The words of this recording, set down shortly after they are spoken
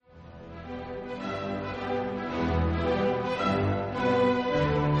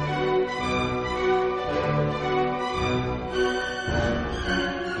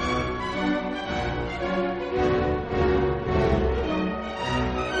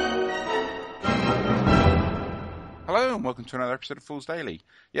Hello and welcome to another episode of Fool's Daily.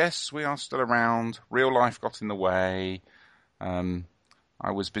 Yes, we are still around. Real life got in the way. I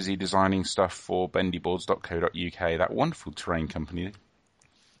was busy designing stuff for bendyboards.co.uk, that wonderful terrain company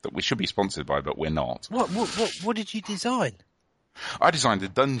that we should be sponsored by, but we're not. What did you design? I designed a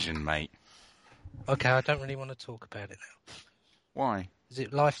dungeon, mate. Okay, I don't really want to talk about it now. Why? Is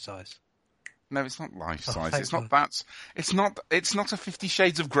it life size? No, it's not life size. Thank It's not God. that. It's not a 50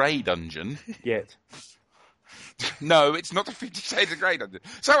 Shades of Grey dungeon. Yet. No, it's not a 50 Shades of Grey dungeon.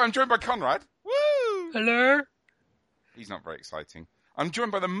 So I'm joined by Conrad. Woo! Hello? He's not very exciting. I'm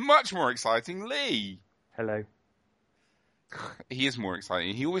joined by the much more exciting Lee. Hello. He is more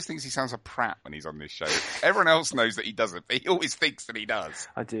exciting. He always thinks he sounds a prat when he's on this show. Everyone else knows that he doesn't, but he always thinks that he does.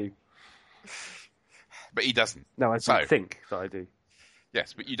 I do. But he doesn't. No, I don't think that I do.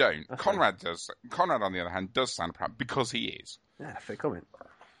 Yes, but you don't. Okay. Conrad does. Conrad, on the other hand, does sound a prat because he is. Yeah, fair comment.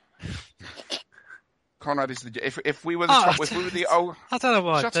 Conrad is the. If we were the top, if we were the old, I don't know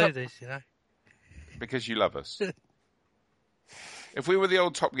why Shut I do up. this, you know. because you love us. If we were the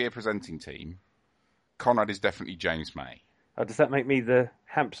old Top Gear presenting team, Conrad is definitely James May. Oh, does that make me the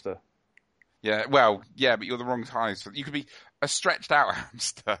hamster? Yeah, well, yeah, but you're the wrong size. You could be a stretched out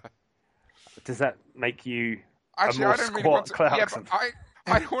hamster. Does that make you Actually, a more I don't squat really want to. Clarkson? Yeah,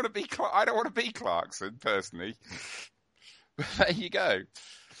 but I don't want to be. I don't want to be Clarkson personally. But there you go.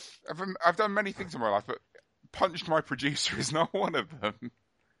 I've done many things in my life, but punched my producer is not one of them.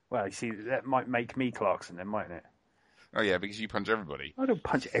 Well, you see, that might make me Clarkson then, mightn't it? Oh yeah, because you punch everybody. I don't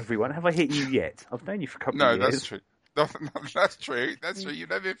punch everyone. Have I hit you yet? I've known you for a couple No, of years. that's true. No, that's true. That's true. You've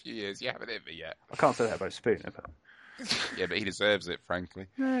known me a few years. You haven't hit me yet. I can't say that about Spooner, but... Yeah, but he deserves it, frankly.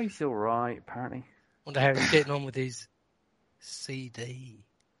 No, he's all right, apparently. Wonder how he's getting on with his CD.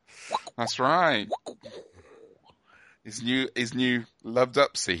 That's right. His new loved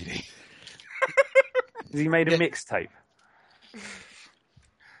up CD. Has he made a mixtape?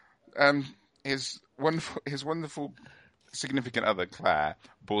 His wonderful significant other Claire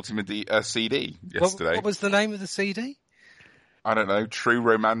bought him a CD yesterday. What was the name of the CD? I don't know, True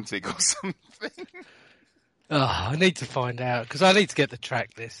Romantic or something. Oh, I need to find out because I need to get the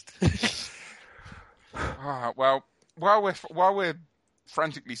track list. Well, while we're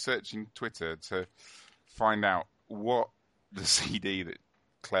frantically searching Twitter to find out what the CD that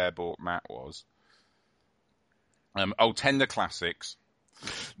Claire bought Matt was, Tender Classics.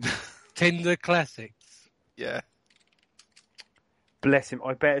 Tinder Classics. Yeah. Bless him.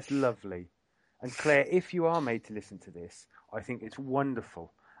 I bet it's lovely. And Claire, if you are made to listen to this, I think it's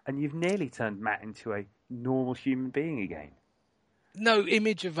wonderful. And you've nearly turned Matt into a normal human being again. No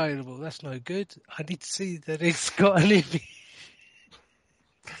image available. That's no good. I need to see that it's got an image.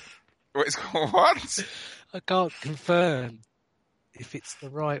 It's called what? I can't confirm if it's the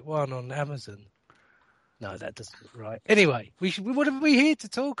right one on Amazon. No, that doesn't look right. Anyway, what are we here to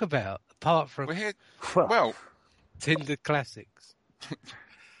talk about apart from We're here. Well, Well, Tinder Classics?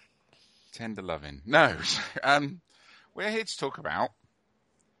 tender loving. No, we're here to talk about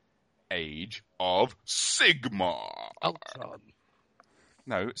Age of Sigmar. Ultron.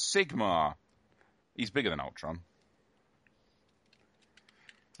 No, Sigmar. He's bigger than Ultron.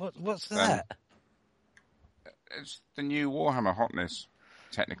 What's that? It's the new Warhammer hotness,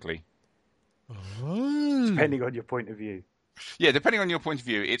 technically. Oh. depending on your point of view. Yeah, depending on your point of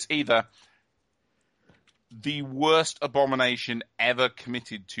view, it's either the worst abomination ever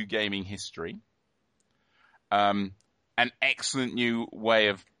committed to gaming history, an excellent new way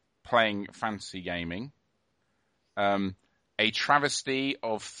of playing fantasy gaming, a travesty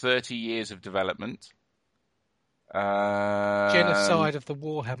of 30 years of development, Genocide of the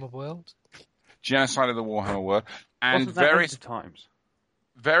Warhammer world. genocide of the Warhammer world, and Wasn't that loads of times?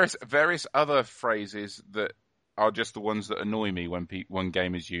 various other phrases that are just the ones that annoy me when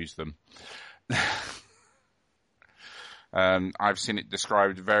gamers use them. I've seen it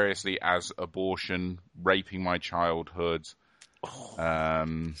described variously as abortion, raping my childhood.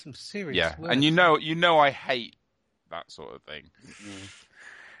 Some serious Yeah, words. and you know I hate that sort of thing.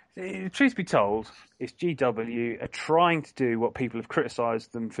 Truth be told, it's GW are trying to do what people have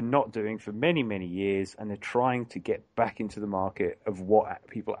criticised them for not doing for many, many years, and they're trying to get back into the market of what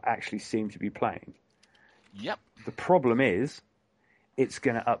people actually seem to be playing. Yep. The problem is, it's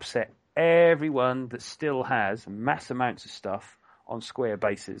going to upset everyone that still has mass amounts of stuff on square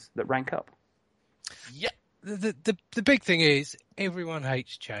bases that rank up. Yep. The big thing is everyone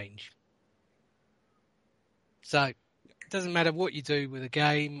hates change. So it doesn't matter what you do with a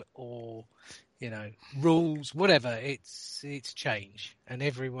game or, rules, whatever, it's change. And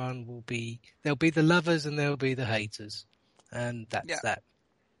everyone there'll be the lovers and there'll be the haters. And that's that.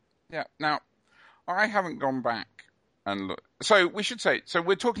 Yeah. Now, I haven't gone back and look. So we should say. So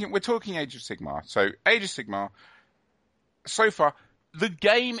we're talking Age of Sigmar. So Age of Sigmar. So far, the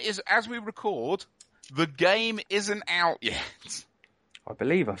game is, as we record, the game isn't out yet. I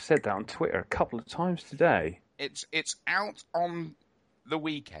believe I've said that on Twitter a couple of times today. It's out on the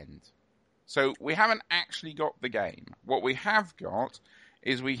weekend. So we haven't actually got the game. What we have got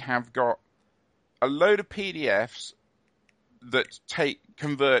is we have got a load of PDFs that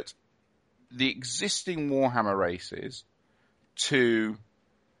convert the existing Warhammer races to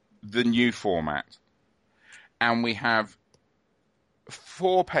the new format. And we have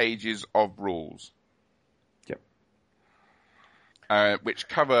 4 pages of rules. Which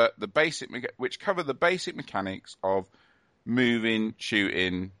cover the basic mechanics of moving,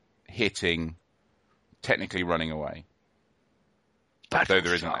 shooting, hitting, technically running away. Though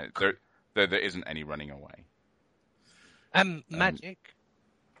there isn't any running away. Magic.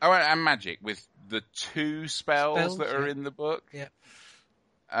 And magic with the 2 spells that are in the book. Yeah.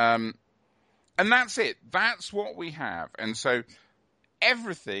 And that's it. That's what we have. And so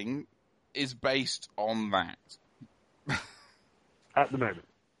everything is based on that. At the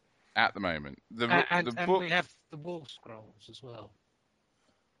moment. And we have the War Scrolls as well.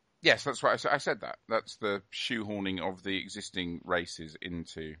 Yes, that's right. I said that. That's the shoehorning of the existing races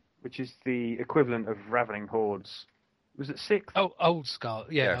into... Which is the equivalent of Ravening Hordes. Was it 6th? Oh, Old School.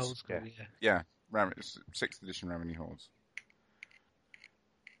 Yeah, yes. Old School, yeah. 6th edition Ravening Hordes.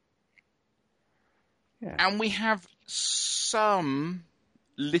 Yeah. And we have some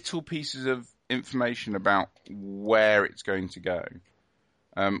little pieces of information about where it's going to go.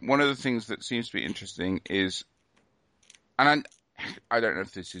 One of the things that seems to be interesting is, and I don't know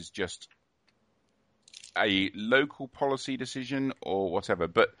if this is just a local policy decision or whatever,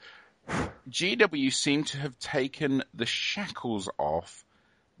 but GW seem to have taken the shackles off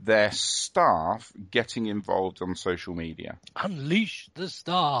their staff getting involved on social media. Unleash the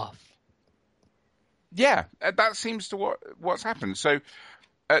staff. Yeah, that seems to what's happened. So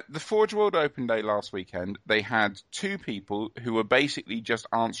at the Forge World Open Day last weekend, they had 2 people who were basically just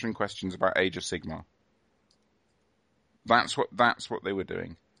answering questions about Age of Sigmar. That's what they were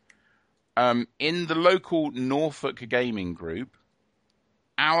doing. In the local Norfolk gaming group,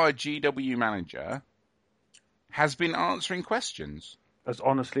 our GW manager has been answering questions. As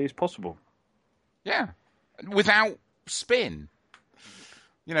honestly as possible. Yeah. Without spin.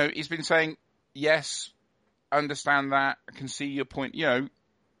 You know, he's been saying, yes, understand that, I can see your point. You know,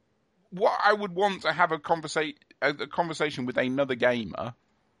 what I would want to have a conversation with another gamer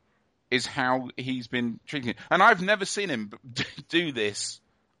is how he's been treating it. And I've never seen him do this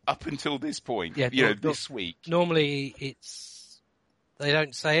up until this point, this week. Normally they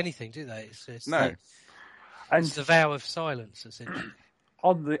don't say anything, do they? No. It's the vow of silence, essentially.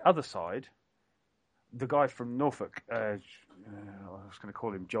 On the other side, the guy from Norfolk, I was going to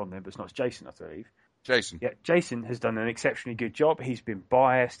call him John then, but it's not. It's Jason, I believe. Jason. Yeah, Jason has done an exceptionally good job. He's been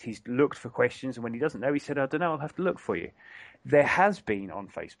biased. He's looked for questions, and when he doesn't know, he said, I don't know, I'll have to look for you. There has been on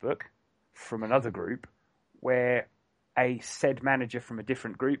Facebook, from another group, where a said manager from a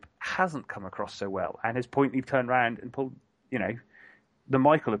different group hasn't come across so well and has pointedly turned around and pulled, the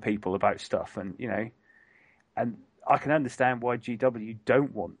Michael of people about stuff. And, and I can understand why GW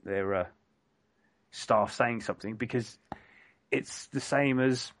don't want their staff saying something, because it's the same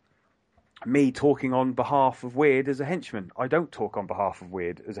as me talking on behalf of Weird as a henchman. I don't talk on behalf of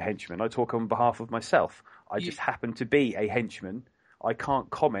Weird as a henchman. I talk on behalf of myself. I just happen to be a henchman. I can't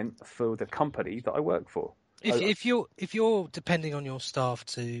comment for the company that I work for. If you're depending on your staff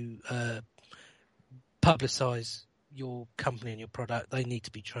to publicise your company and your product, they need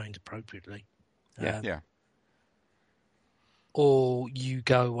to be trained appropriately. Yeah. Or you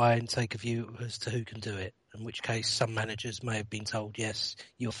go away and take a view as to who can do it. In which case, some managers may have been told, yes,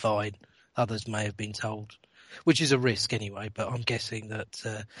 you're fine. Others may have been told, which is a risk anyway. But I'm guessing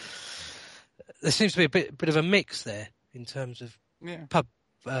that there seems to be a bit of a mix there in terms of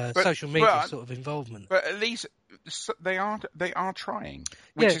social media sort of involvement. But at least they are trying,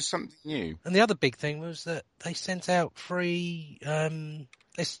 which is something new. And the other big thing was that they sent out free. They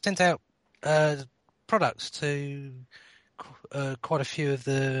sent out products to quite a few of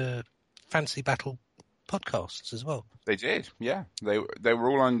the Fantasy Battle podcasts as well. They did, yeah. They were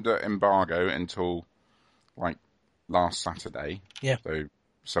all under embargo until like last Saturday. Yeah. So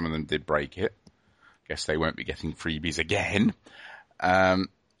some of them did break it. Guess they won't be getting freebies again.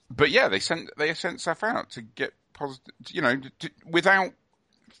 But yeah, they sent stuff out to get positive, without,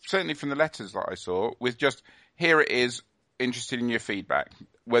 certainly from the letters that I saw, with just, here it is, interested in your feedback.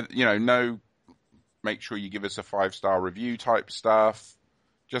 Whether, make sure you give us a 5-star review type stuff.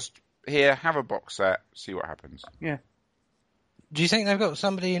 Just here, have a box set, see what happens. Yeah. Do you think they've got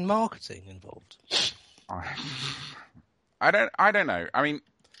somebody in marketing involved? I don't know. I mean,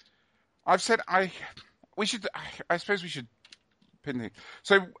 I've said I suppose we should pin it.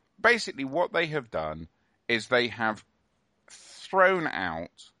 So basically, what they have done is they have thrown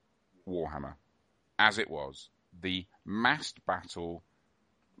out Warhammer as it was, the massed battle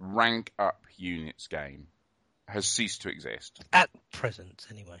rank up units game has ceased to exist. At present,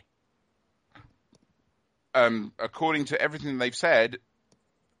 anyway. According to everything they've said,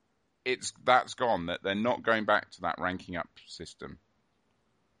 that's gone. That they're not going back to that ranking up system.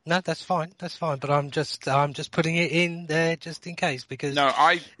 No, that's fine. That's fine. But I'm just putting it in there just in case, because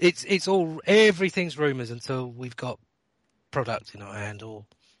it's all everything's rumours until we've got product in our hand or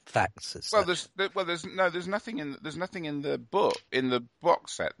facts. There's nothing in the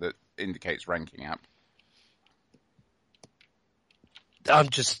box set that indicates ranking up. I'm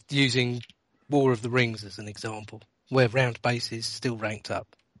just using War of the Rings as an example, where round base is still ranked up.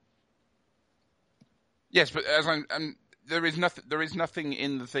 Yes, but there is nothing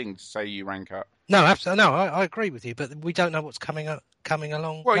in the thing to say you rank up. No, absolutely. No, I agree with you, but we don't know what's coming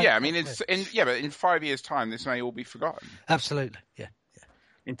along. Well, yeah, I mean, but in 5 years' time, this may all be forgotten. Absolutely, yeah.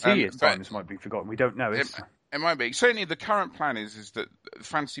 In 2 years' time, this might be forgotten. We don't know. It might be. Certainly, the current plan is that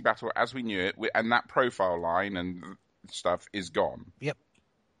Fantasy Battle, as we knew it, and that profile line and stuff is gone. Yep.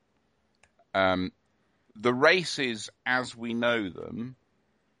 The races, as we know them,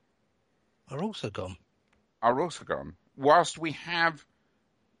 are also gone. Whilst we have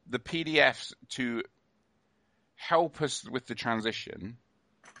the PDFs to help us with the transition,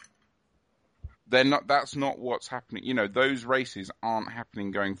 that's not what's happening. You know, those races aren't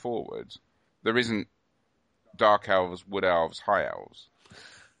happening going forward. There isn't Dark Elves, Wood Elves, High Elves.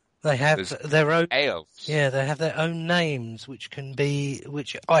 They have their own elves. Yeah, they have their own names, which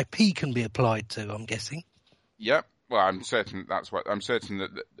IP can be applied to. I'm guessing. Yep. Well, I'm certain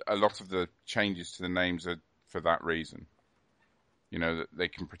that a lot of the changes to the names are for that reason. You know, that they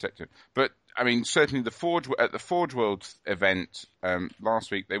can protect it. But I mean, certainly at the Forge World event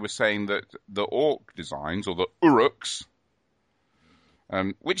last week, they were saying that the Orc designs, or the Uruks,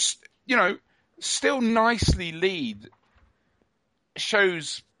 which, you know, still nicely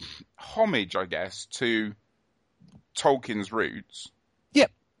shows homage, I guess, to Tolkien's roots.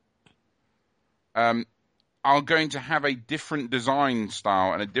 Yep. Are going to have a different design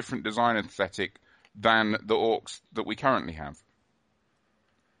style and a different design aesthetic than the Orcs that we currently have.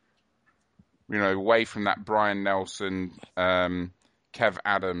 You know, away from that Brian Nelson, Kev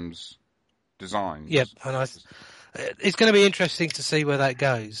Adams design. Yep, and it's going to be interesting to see where that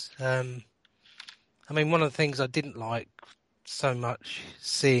goes. I mean, one of the things I didn't like so much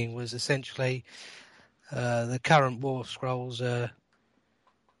seeing was essentially the current War Scrolls.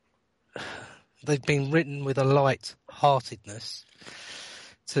 They've been written with a light-heartedness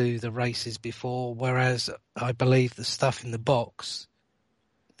to the races before, whereas I believe the stuff in the box,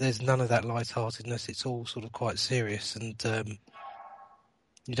 there's none of that light-heartedness. It's all sort of quite serious, and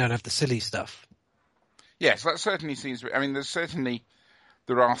you don't have the silly stuff. Yes, that certainly seems. I mean,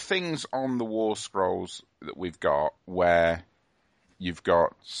 there are things on the War Scrolls that we've got where you've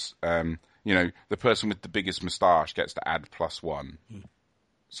got, you know, the person with the biggest moustache gets to add +1,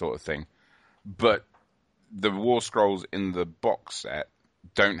 sort of thing. But the War Scrolls in the box set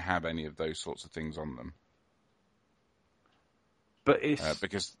don't have any of those sorts of things on them. But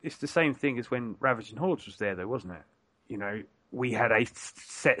it's the same thing as when Ravaging Hordes was there, though, wasn't it? You know, we had a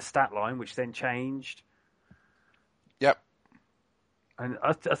set stat line, which then changed. Yep. And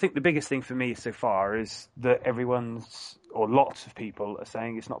I think the biggest thing for me so far is that lots of people are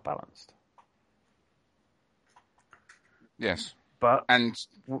saying it's not balanced. Yes. But...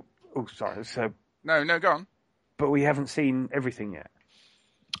 Oh, sorry. So no, go on. But we haven't seen everything yet.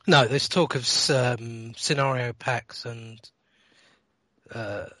 No, there's talk of scenario packs, and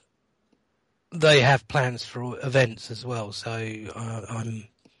they have plans for events as well. So I'm.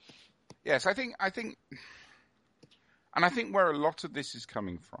 Yes, I think, and I think where a lot of this is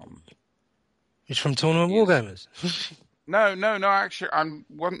coming from. It's from Tournament Wargamers. No. Actually, I'm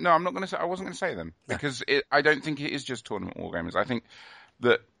not going to say. I wasn't going to say them because I don't think it is just Tournament Wargamers. I think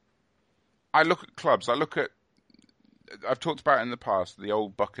that. I look at clubs. I've talked about in the past the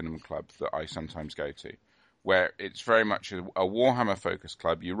old Buckingham Club that I sometimes go to, where it's very much a Warhammer focused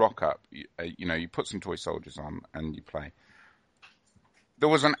club. You rock up, you put some toy soldiers on and you play. There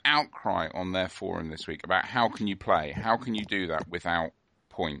was an outcry on their forum this week about how can you play? How can you do that without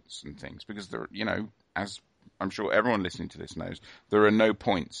points and things? Because there, as I'm sure everyone listening to this knows, there are no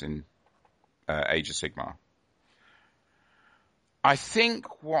points in Age of Sigmar. I think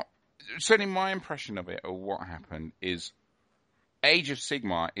certainly my impression of it, or what happened, is Age of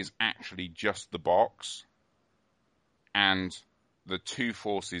Sigmar is actually just the box and the 2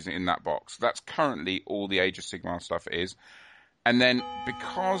 forces in that box. That's currently all the Age of Sigmar stuff is. And then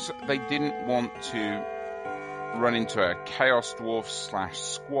because they didn't want to run into a Chaos Dwarf /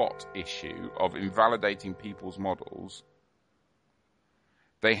 Squat issue of invalidating people's models,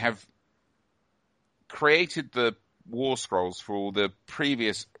 they have created the War Scrolls for all the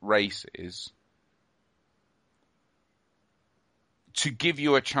previous races to give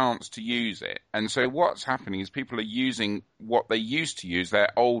you a chance to use it. And so what's happening is people are using what they used to use,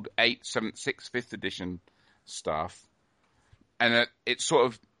 their old 8th, 7th, 6th, 5th edition stuff, and it's sort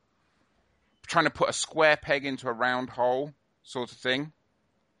of trying to put a square peg into a round hole sort of thing.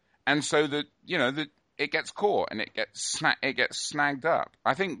 And so that, it gets caught and it gets snagged up.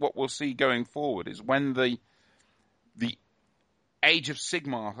 I think what we'll see going forward is when the Age of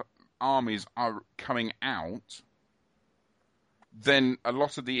Sigmar armies are coming out, then a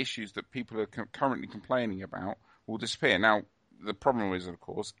lot of the issues that people are currently complaining about will disappear. Now, the problem is, of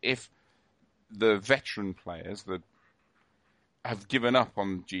course, if the veteran players that have given up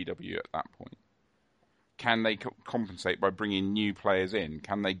on GW at that point, can they compensate by bringing new players in?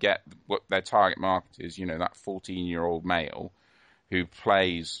 Can they get what their target market is, that 14-year-old male who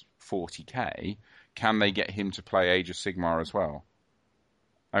plays 40k, can they get him to play Age of Sigmar as well?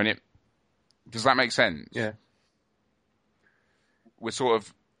 I mean, does that make sense? Yeah. We're sort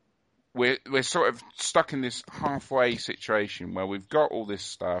of stuck in this halfway situation where we've got all this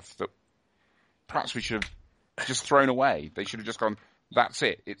stuff that perhaps we should have just thrown away. They should have just gone, that's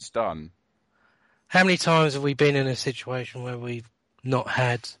it, it's done. How many times have we been in a situation where we've not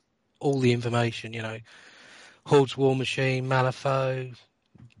had all the information, Horde's War Machine, Malifaux,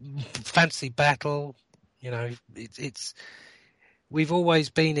 Fantasy Battle, we've always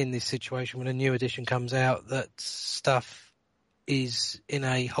been in this situation when a new edition comes out that stuff is in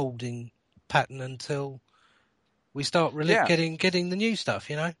a holding pattern until we start getting the new stuff,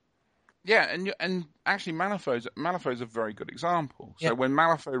 Yeah, and actually Malifaux's a very good example. So yeah. when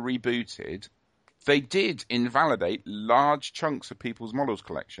Malifaux rebooted, they did invalidate large chunks of people's models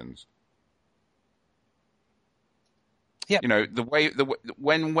collections. Yeah.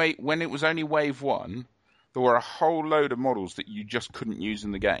 When it was only wave 1, there were a whole load of models that you just couldn't use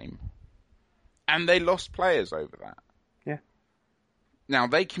in the game. And they lost players over that. Yeah. Now,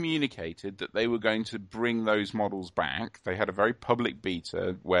 they communicated that they were going to bring those models back. They had a very public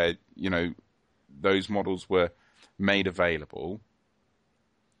beta where, those models were made available.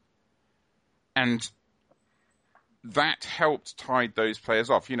 And that helped tide those players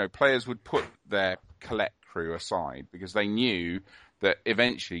off. Players would put their Colette crew aside because they knew that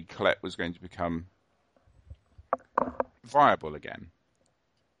eventually Colette was going to become viable again.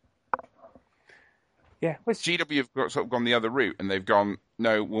 Yeah, GW have sort of gone the other route, and they've gone,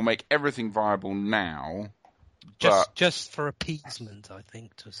 no, we'll make everything viable now. Just for appeasement, I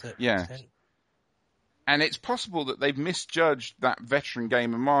think, to a certain extent. And it's possible that they've misjudged that veteran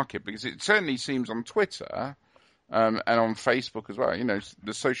gamer market, because it certainly seems on Twitter and on Facebook as well,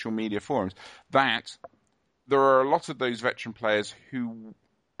 the social media forums, that there are a lot of those veteran players who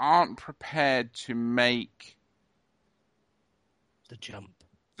aren't prepared to make the jump.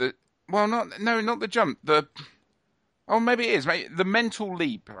 Not the jump. Maybe it is. The mental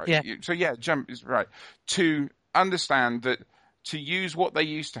leap. Right? Yeah. So jump is right. To understand that to use what they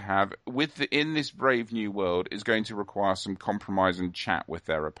used to have in this brave new world is going to require some compromise and chat with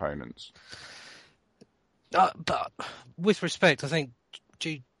their opponents. But with respect, I think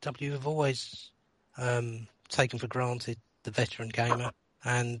GW have always taken for granted the veteran gamer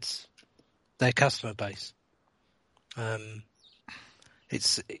and their customer base.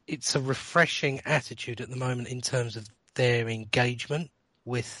 It's a refreshing attitude at the moment in terms of their engagement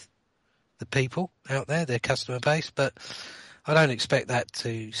with the people out there, their customer base, but I don't expect that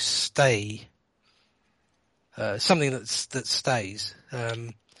to stay something that stays.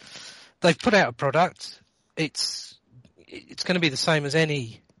 They've put out a product. It's going to be the same as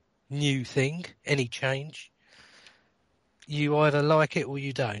any new thing, any change. You either like it or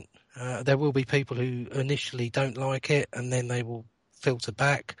you don't. There will be people who initially don't like it, and then they will filter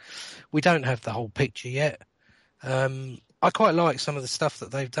back. We don't have the whole picture yet. I quite like some of the stuff that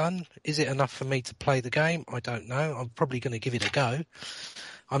they've done. Is it enough for me to play the game? I don't know. I'm probably going to give it a go.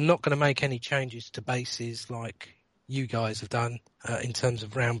 I'm not going to make any changes to bases like you guys have done in terms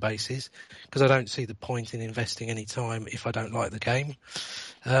of round bases, because I don't see the point in investing any time if I don't like the game.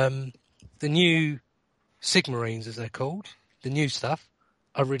 The new Sigmarines, as they're called, the new stuff,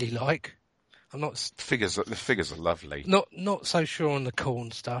 I really like. I'm not The figures are lovely. not so sure on the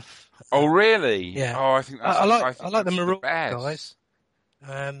Khorne stuff. Oh, really? Yeah. Oh, I think that's I like that's the Marauder best. guys.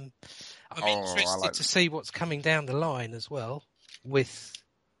 I'm I interested like to see what's coming down the line as well with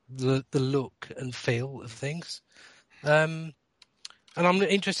the look and feel of things. And I'm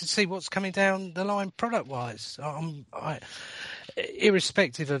interested to see what's coming down the line product wise.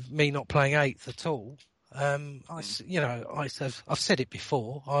 Irrespective of me not playing 8th at all. I've said it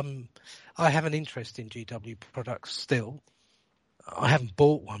before. I have an interest in GW products still. I haven't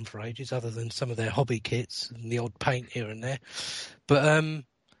bought one for ages, other than some of their hobby kits and the odd paint here and there. But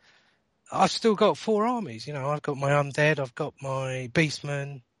I've still got 4 armies. I've got my undead, I've got my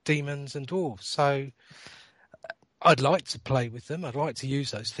beastmen, demons, and dwarves. So I'd like to play with them. I'd like to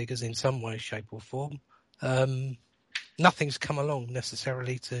use those figures in some way, shape, or form. Nothing's come along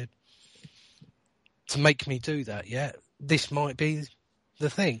necessarily to make me do that yet. This might be the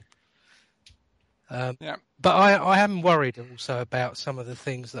thing. But I am worried also about some of the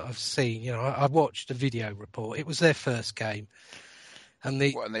things that I've seen. I watched a video report. It was their first game, and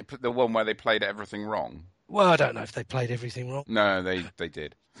they put the one where they played everything wrong. Well, I don't know if they played everything wrong. No, they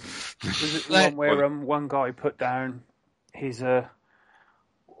did. Was it the one where one guy put down his or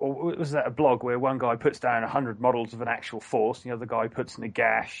was that a blog where one guy puts down 100 models of an actual force, and the other guy puts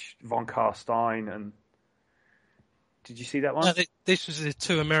Nagash, von Karstein, and did you see that one? No, this was the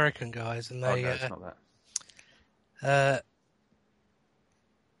 2 American guys, and they. No, it's not that.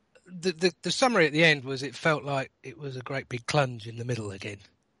 The summary at the end was it felt like it was a great big clunge in the middle again.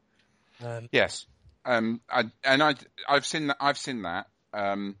 Yes, I've seen that.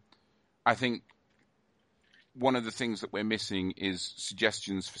 I think one of the things that we're missing is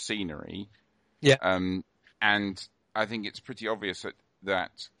suggestions for scenery. Yeah. And I think it's pretty obvious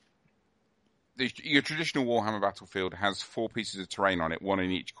that your traditional Warhammer battlefield has 4 pieces of terrain on it, 1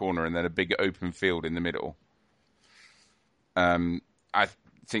 in each corner, and then a big open field in the middle. I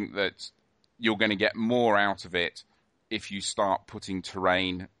think that you're going to get more out of it if you start putting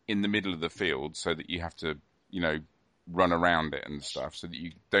terrain in the middle of the field, so that you have to, run around it and stuff, so that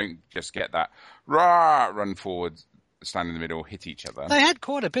you don't just get that run forward, stand in the middle, hit each other. They had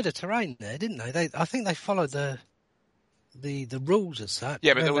quite a bit of terrain there, didn't they? I think they followed the rules as such.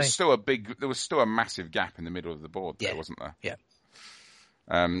 Yeah, but there was still a massive gap in the middle of the board there, wasn't there? Yeah.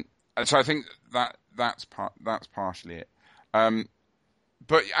 And so I think that's partially it.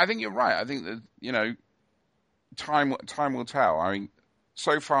 But I think you're right. I think that, time will tell. I mean,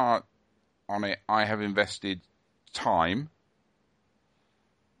 so far on it, I have invested time.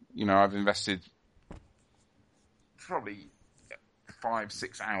 I've invested probably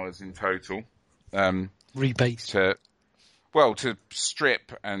 5-6 hours in total. Rebase. To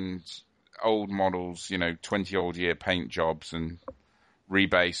strip and old models, 20-old-year paint jobs and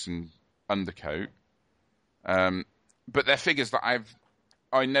rebase and undercoat. But they're figures that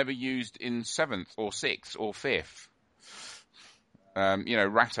I never used in 7th or 6th or 5th.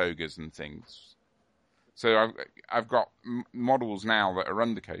 Rat ogres and things. So I've got models now that are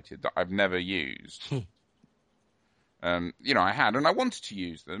undercoated that I've never used. I had, and I wanted to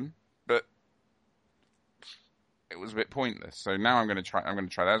use them, but it was a bit pointless. So now I'm going to try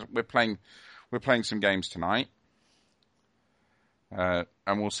that. We're playing some games tonight. And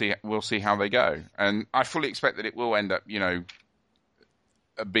we'll see how they go. And I fully expect that it will end up,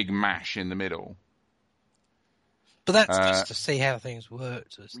 a big mash in the middle. But that's just to see how things work.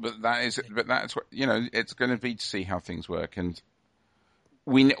 But that's what it's going to be, to see how things work. And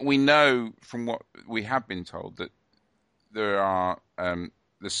we know from what we have been told that there are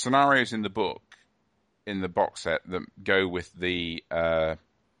the scenarios in the book, in the box set, that go with the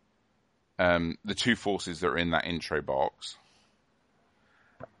 2 forces that are in that intro box.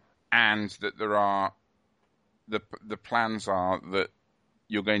 And that there are the plans are that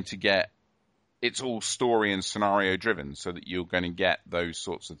you're going to get, it's all story and scenario driven, so that you're going to get those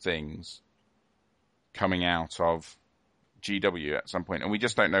sorts of things coming out of GW at some point, and we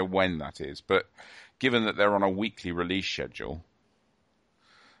just don't know when that is. But given that they're on a weekly release schedule,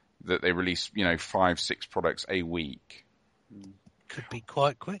 that they release 5-6 products a week, could be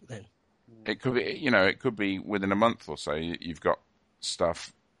quite quick then. It could be, it could be within a month or so. You've got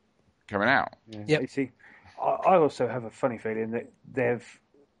stuff coming out. Yeah. Yep. You see, I also have a funny feeling that they've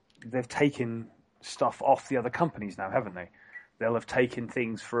taken stuff off the other companies now, haven't they? They'll have taken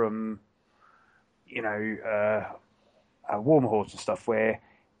things from, Warmahordes and stuff, where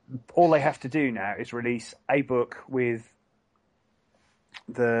all they have to do now is release a book with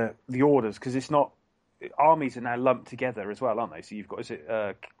the orders, because it's not, armies are now lumped together as well, aren't they? So you've got,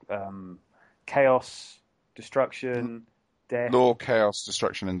 chaos, destruction, death. Law, chaos,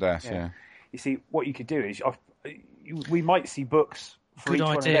 destruction, and death. Yeah. You see, what you could do is we might see books for Good each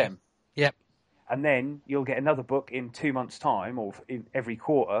one of idea. them. Yep. And then you'll get another book in 2 months' time or in every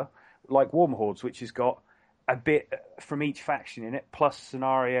quarter, like Warm Hordes, which has got a bit from each faction in it, plus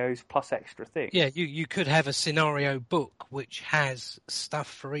scenarios, plus extra things. Yeah, you could have a scenario book which has stuff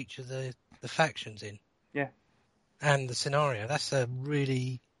for each of the factions in. Yeah. And the scenario. That's a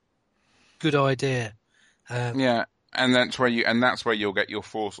really good idea. Yeah, and that's where you'll get your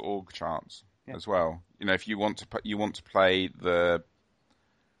Force org charts as well. You know, if you want to play the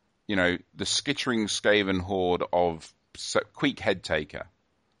skittering Skaven horde of Queek Headtaker.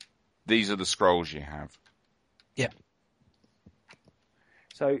 These are the scrolls you have. Yeah.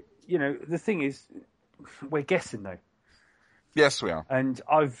 So, the thing is, we're guessing though. Yes, we are. And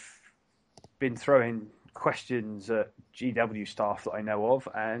I've been throwing questions at GW staff that I know of,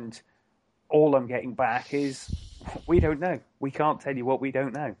 and all I'm getting back is, we don't know. We can't tell you what we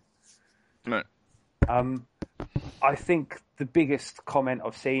don't know. No. I think the biggest comment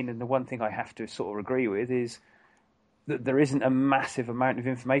I've seen, and the one thing I have to sort of agree with, is that there isn't a massive amount of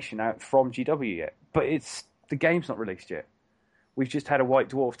information out from GW yet. But the game's not released yet. We've just had a White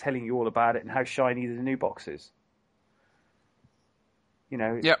Dwarf telling you all about it and how shiny the new box is.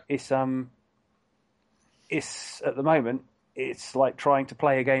 Yep. It's at the moment, it's like trying to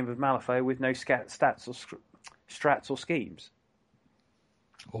play a game of Malifaux with no stats or strats or schemes.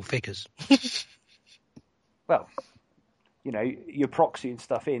 Or figures. Well, you're proxying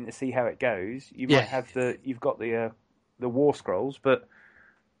stuff in to see how it goes. You might have you've got the war scrolls, but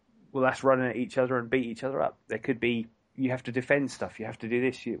that's running at each other and beat each other up. There could be, you have to defend stuff. You have to do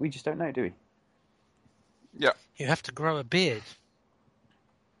this. We just don't know, do we? Yeah. You have to grow a beard.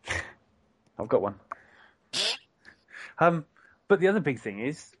 I've got one. But the other big thing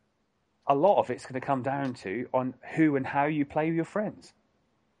is, a lot of it's going to come down to on who and how you play with your friends.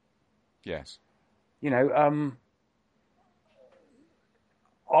 Yes.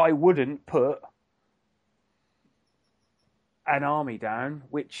 I wouldn't put an army down,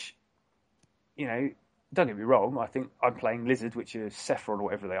 which, don't get me wrong, I think I'm playing Lizard, which is Sephiroth or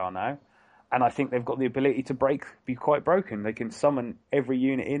whatever they are now, and I think they've got the ability to be quite broken. They can summon every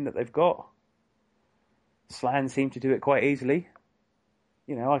unit in that they've got. Slann seem to do it quite easily.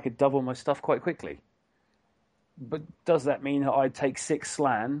 I could double my stuff quite quickly. But does that mean that I'd take 6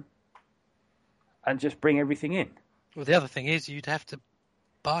 Slann and just bring everything in? Well, the other thing is you'd have to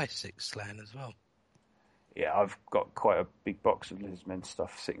buy 6 Slann as well. Yeah, I've got quite a big box of Lizardmen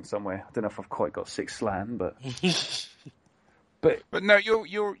stuff sitting somewhere. I don't know if I've quite got 6 Slann, but no,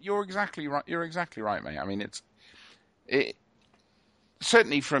 you're exactly right. You're exactly right, mate. I mean, it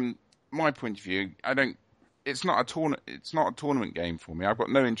certainly from my point of view, it's not a tournament game for me. I've got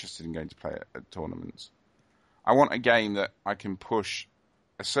no interest in going to play at tournaments. I want a game that I can push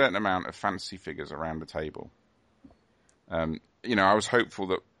a certain amount of fantasy figures around the table. I was hopeful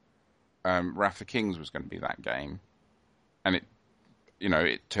that Wrath of Kings was going to be that game, and it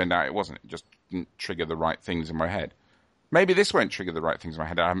turned out it wasn't. It just didn't trigger the right things in my head. Maybe this won't trigger the right things in my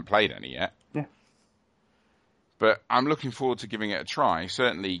head. I haven't played any yet. Yeah. But I'm looking forward to giving it a try.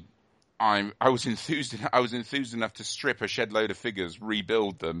 Certainly, I was enthused enough to strip a shed load of figures,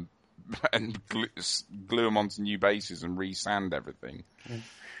 rebuild them, and glue them onto new bases and resand everything.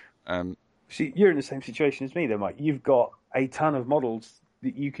 Yeah. See, you're in the same situation as me, though, Mike. You've got a ton of models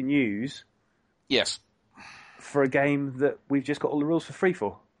that you can use. Yes. For a game that we've just got all the rules for free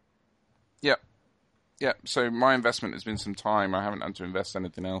for. Yep. Yeah. So my investment has been some time. I haven't had to invest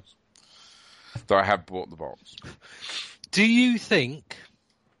anything else. Though I have bought the box. Do you think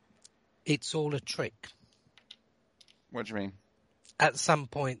it's all a trick? What do you mean? At some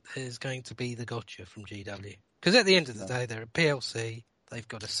point, there's going to be the gotcha from GW. Because at the end of the day, they're a PLC. They've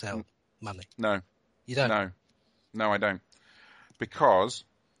got to sell money. No. You don't? No, I don't. Because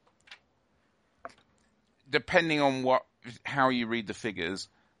depending on how you read the figures,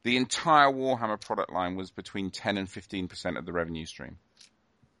 the entire Warhammer product line was between 10 and 15% of the revenue stream.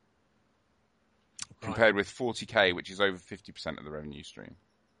 Right. Compared with 40k, which is over 50% of the revenue stream.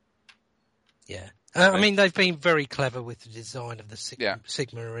 Yeah. I mean, they've been very clever with the design of the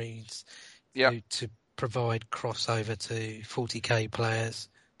Sigmarines to provide crossover to 40k players,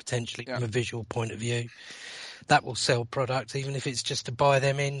 potentially from a visual point of view. That will sell products, even if it's just to buy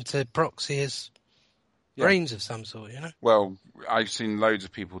them into proxy as Marines of some sort, Well, I've seen loads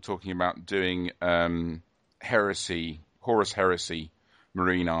of people talking about doing Horus Heresy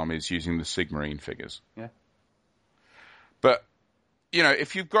Marine armies using the Sigmarine figures. Yeah. But,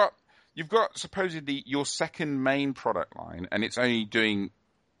 if you've got supposedly your second main product line and it's only doing,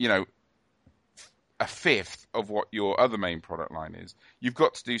 a fifth of what your other main product line is, you've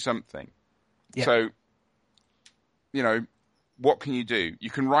got to do something. Yeah. So, what can you do? You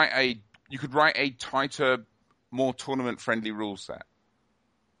could write a tighter, more tournament-friendly rule set.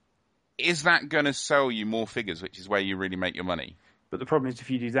 Is that going to sell you more figures, which is where you really make your money? But the problem is, if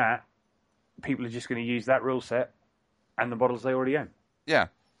you do that, people are just going to use that rule set and the models they already own. Yeah.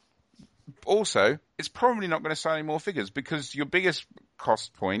 Also, it's probably not going to sell any more figures because your biggest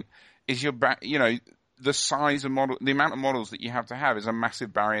cost point is the size of model, the amount of models that you have to have is a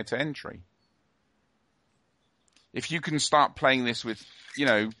massive barrier to entry. If you can start playing this with,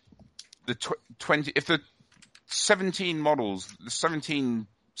 the 20, if the 17 models, the 17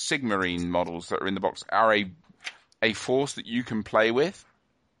 Sigmarine models that are in the box are a force that you can play with,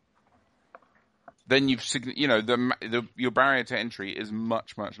 then your barrier to entry is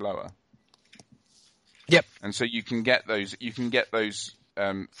much, much lower. Yep. And so you can get those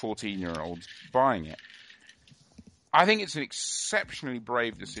 14-year-olds buying it. I think it's an exceptionally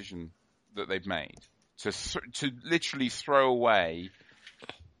brave decision that they've made to literally throw away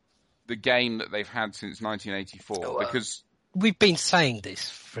the game that they've had since 1984 because we've been saying this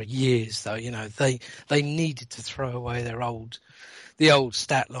for years, though. They needed to throw away the old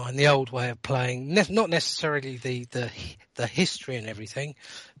stat line, the old way of playing. Not necessarily the history and everything,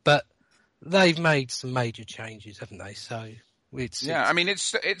 but they've made some major changes, haven't they? So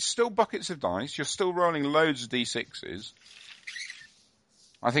it's still buckets of dice. You're still rolling loads of d6s.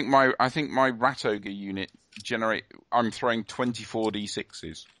 I think my Rat Ogre unit I'm throwing 24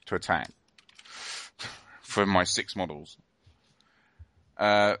 d6s to attack for my 6 models.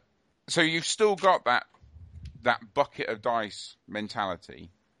 So you've still got that bucket of dice mentality.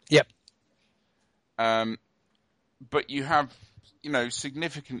 Yep. But you have,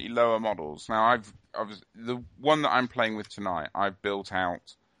 significantly lower models. Now the one that I'm playing with tonight, I've built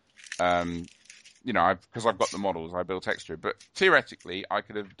out, because I've got the models, I built extra. But theoretically, I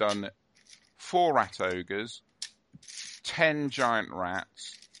could have done 4 Rat Ogres, 10 Giant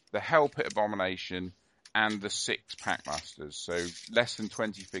Rats, the Hell Pit Abomination, and the 6 Packmasters. So less than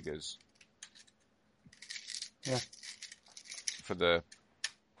 20 figures. Yeah. For the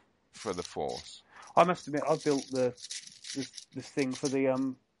force. I must admit, I built the thing for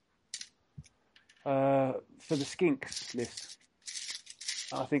the Skinks list.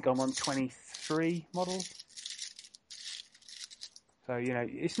 I think I'm on 23 models. So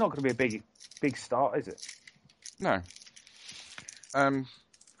it's not going to be a big start, is it? No.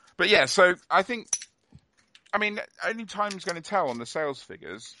 But yeah, so I think, only time's going to tell on the sales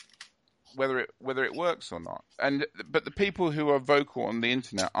figures whether it works or not. But the people who are vocal on the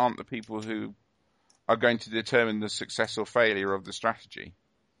internet aren't the people who are going to determine the success or failure of the strategy.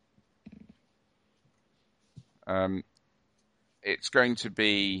 It's going to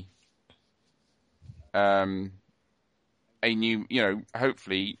be a new,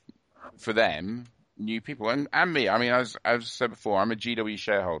 hopefully for them, new people and me. As I've said before, I'm a GW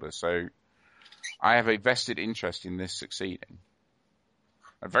shareholder, so I have a vested interest in this succeeding.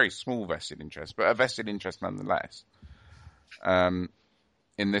 A very small vested interest, but a vested interest nonetheless.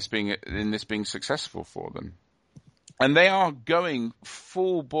 In this being successful for them, and they are going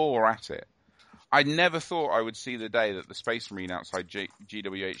full bore at it. I never thought I would see the day that the Space Marine outside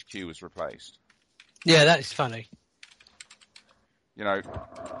GWHQ was replaced. Yeah, that is funny. That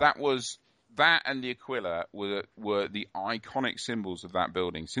and the Aquila were the iconic symbols of that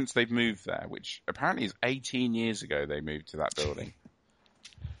building since they've moved there, which apparently is 18 years ago they moved to that building,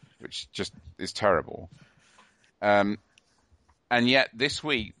 which just is terrible. And yet this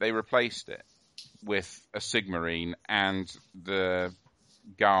week they replaced it with a Sigmarine and the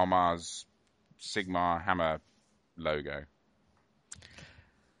Galmaz Sigmar Hammer logo.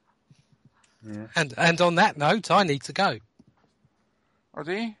 Yeah. And on that note, I need to go. Oh,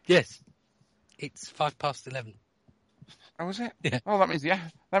 do you? Yes. It's 11:05. Oh, was it? Yeah. Oh, that means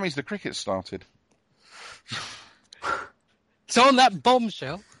the cricket started. So on that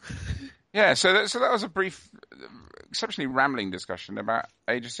bombshell. Yeah, so that was a brief, exceptionally rambling discussion about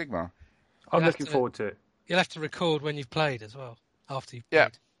Age of Sigmar. I'm looking forward to it. You'll have to record when you've played as well, after you've Yeah.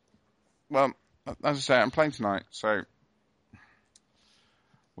 played. Well, as I say, I'm playing tonight, so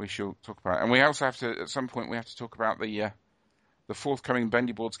we shall talk about it. And we also have to, at some point, talk about the forthcoming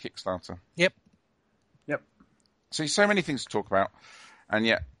Bendy Boards Kickstarter. Yep. See, so many things to talk about, and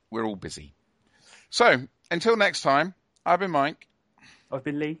yet we're all busy. So, until next time, I've been Mike. I've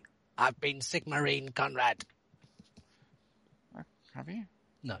been Lee. I've been Sigmarine Conrad. Have you?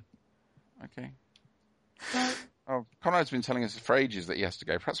 No. Okay. Oh, Conrad's been telling us for ages that he has to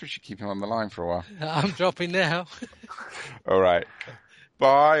go. Perhaps we should keep him on the line for a while. I'm dropping now. All right.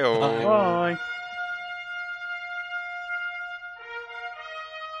 Bye all. Bye.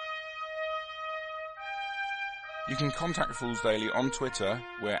 You can contact Fools Daily on Twitter,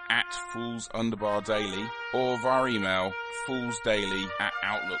 we're at Fools_Daily, or via email,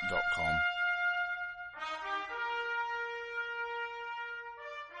 foolsdaily@outlook.com.